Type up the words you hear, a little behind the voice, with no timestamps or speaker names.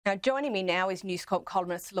Now, joining me now is News Corp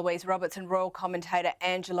columnist Louise Roberts and royal commentator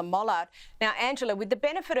Angela Mollard. Now, Angela, with the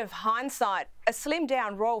benefit of hindsight, a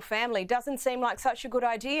slimmed-down royal family doesn't seem like such a good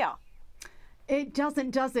idea. It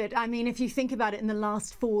doesn't, does it? I mean, if you think about it, in the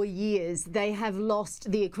last 4 years, they have lost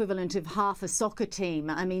the equivalent of half a soccer team.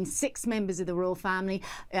 I mean, 6 members of the royal family,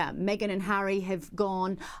 Meghan and Harry, have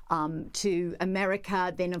gone to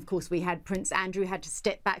America. Then, of course, we had Prince Andrew had to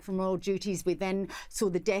step back from royal duties. We then saw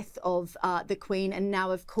the death of the Queen. And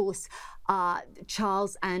now, of course,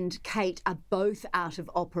 Charles and Kate are both out of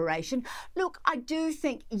operation. Look, I do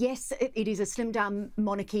think, yes, it is a slimmed-down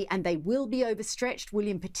monarchy and they will be overstretched.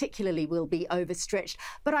 William particularly will be overstretched,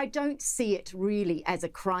 but I don't see it really as a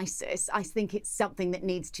crisis. I think it's something that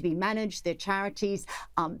needs to be managed. Their charities,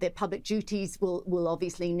 their public duties will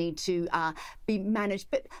obviously need to be managed,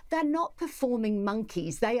 but they're not performing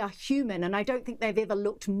monkeys. They are human, and I don't think they've ever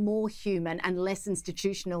looked more human and less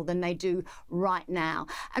institutional than they do right now.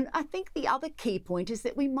 And I think the other key point is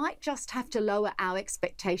that we might just have to lower our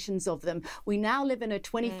expectations of them. We now live in a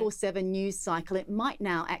 24/7 news cycle. It might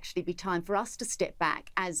now actually be time for us to step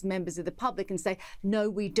back as members of the public and say, no,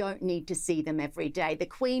 we don't need to see them every day. The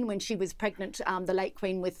Queen, when she was pregnant, the late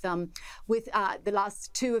Queen, with the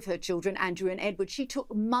last 2 of her children, Andrew and Edward, she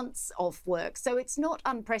took months off work. So it's not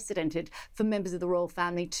unprecedented for members of the royal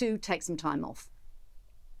family to take some time off.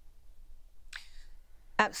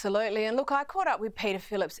 Absolutely. And look, I caught up with Peter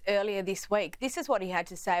Phillips earlier this week. This is what he had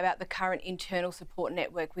to say about the current internal support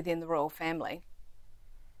network within the royal family.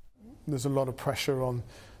 There's a lot of pressure on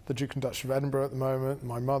the Duke and Duchess of Edinburgh at the moment,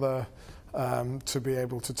 my mother, to be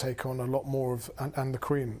able to take on a lot more of, and the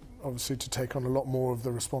Queen, obviously, to take on a lot more of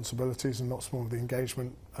the responsibilities and lots more of the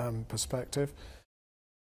engagement perspective.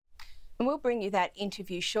 And we'll bring you that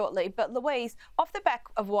interview shortly. But Louise, off the back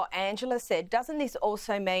of what Angela said, doesn't this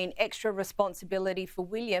also mean extra responsibility for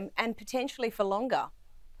William and potentially for longer?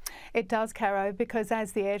 It does, Caro, because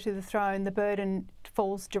as the heir to the throne, the burden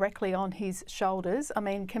falls directly on his shoulders. I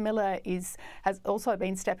mean, Camilla has also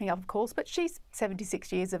been stepping up, of course, but she's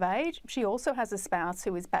 76 years of age. She also has a spouse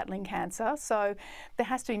who is battling cancer, so there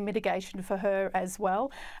has to be mitigation for her as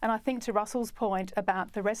well. And I think to Russell's point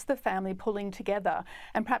about the rest of the family pulling together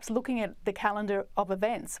and perhaps looking at the calendar of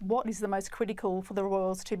events, what is the most critical for the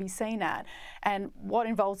royals to be seen at, and what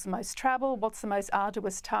involves the most travel, what's the most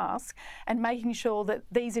arduous task, and making sure that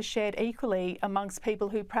these are shared equally amongst people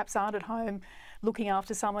who perhaps aren't at home looking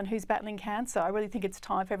after someone who's battling cancer. I really think it's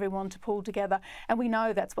time for everyone to pull together, and we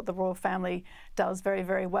know that's what the royal family does very,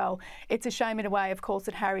 very well. It's a shame in a way, of course,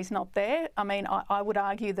 that Harry's not there. I mean, I would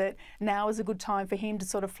argue that now is a good time for him to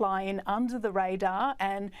sort of fly in under the radar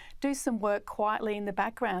and do some work quietly in the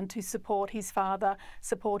background to support his father,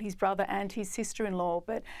 support his brother and his sister-in-law,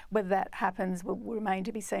 but whether that happens will remain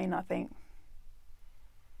to be seen, I think.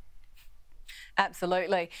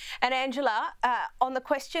 Absolutely. And Angela, on the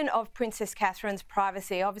question of Princess Catherine's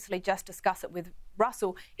privacy, obviously just discuss it with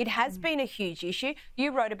Russell, it has been a huge issue.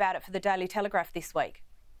 You wrote about it for the Daily Telegraph this week.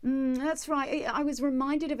 That's right. I was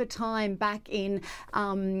reminded of a time back in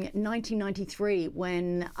 1993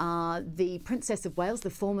 when the Princess of Wales, the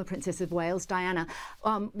former Princess of Wales, Diana,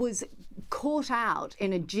 was caught out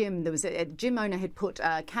in a gym. There was a gym owner had put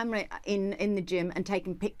a camera in the gym and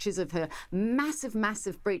taken pictures of her.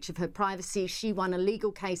 Massive breach of her privacy. She won a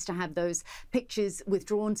legal case to have those pictures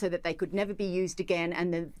withdrawn so that they could never be used again,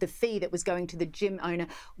 and the fee that was going to the gym owner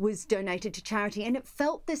was donated to charity. And it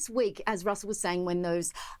felt this week, as Russell was saying, when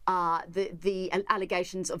those the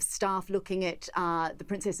allegations of staff looking at the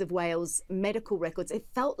Princess of Wales medical records, it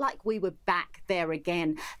felt like we were back there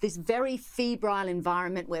again. This very febrile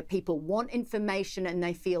environment where people want information and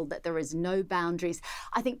they feel that there is no boundaries.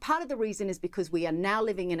 I think part of the reason is because we are now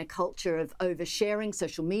living in a culture of oversharing.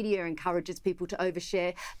 Social media encourages people to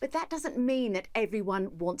overshare, but that doesn't mean that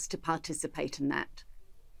everyone wants to participate in that.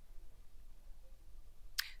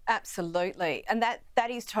 Absolutely. And that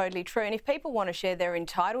is totally true. And if people want to share, they're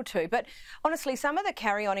entitled to. But honestly, some of the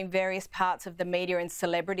carry on in various parts of the media and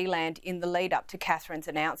celebrity land in the lead up to Catherine's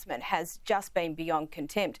announcement has just been beyond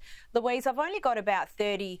contempt. Louise, I've only got about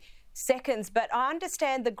 30 seconds, but I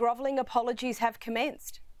understand the grovelling apologies have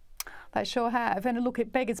commenced. They sure have. And look,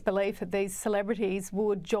 it beggars belief that these celebrities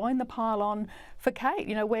would join the pile-on for Kate.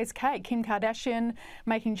 You know, where's Kate? Kim Kardashian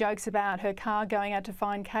making jokes about her car going out to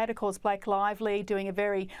find Kate. Of course, Blake Lively doing a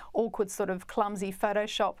very awkward sort of clumsy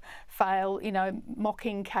Photoshop fail, you know,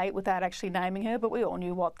 mocking Kate without actually naming her. But we all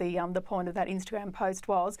knew what the point of that Instagram post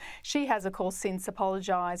was. She has, of course, since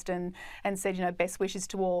apologised and said, you know, best wishes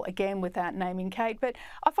to all, again, without naming Kate. But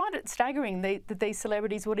I find it staggering that these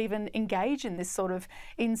celebrities would even engage in this sort of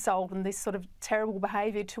insult and this sort of terrible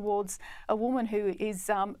behaviour towards a woman who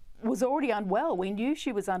was already unwell. We knew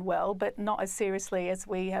she was unwell, but not as seriously as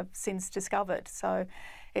we have since discovered. So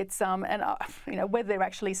it's whether they're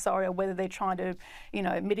actually sorry or whether they're trying to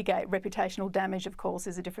mitigate reputational damage, of course,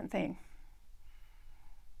 is a different thing.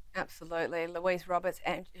 Absolutely. Louise Roberts,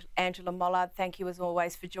 Angela Mollard, thank you as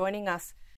always for joining us.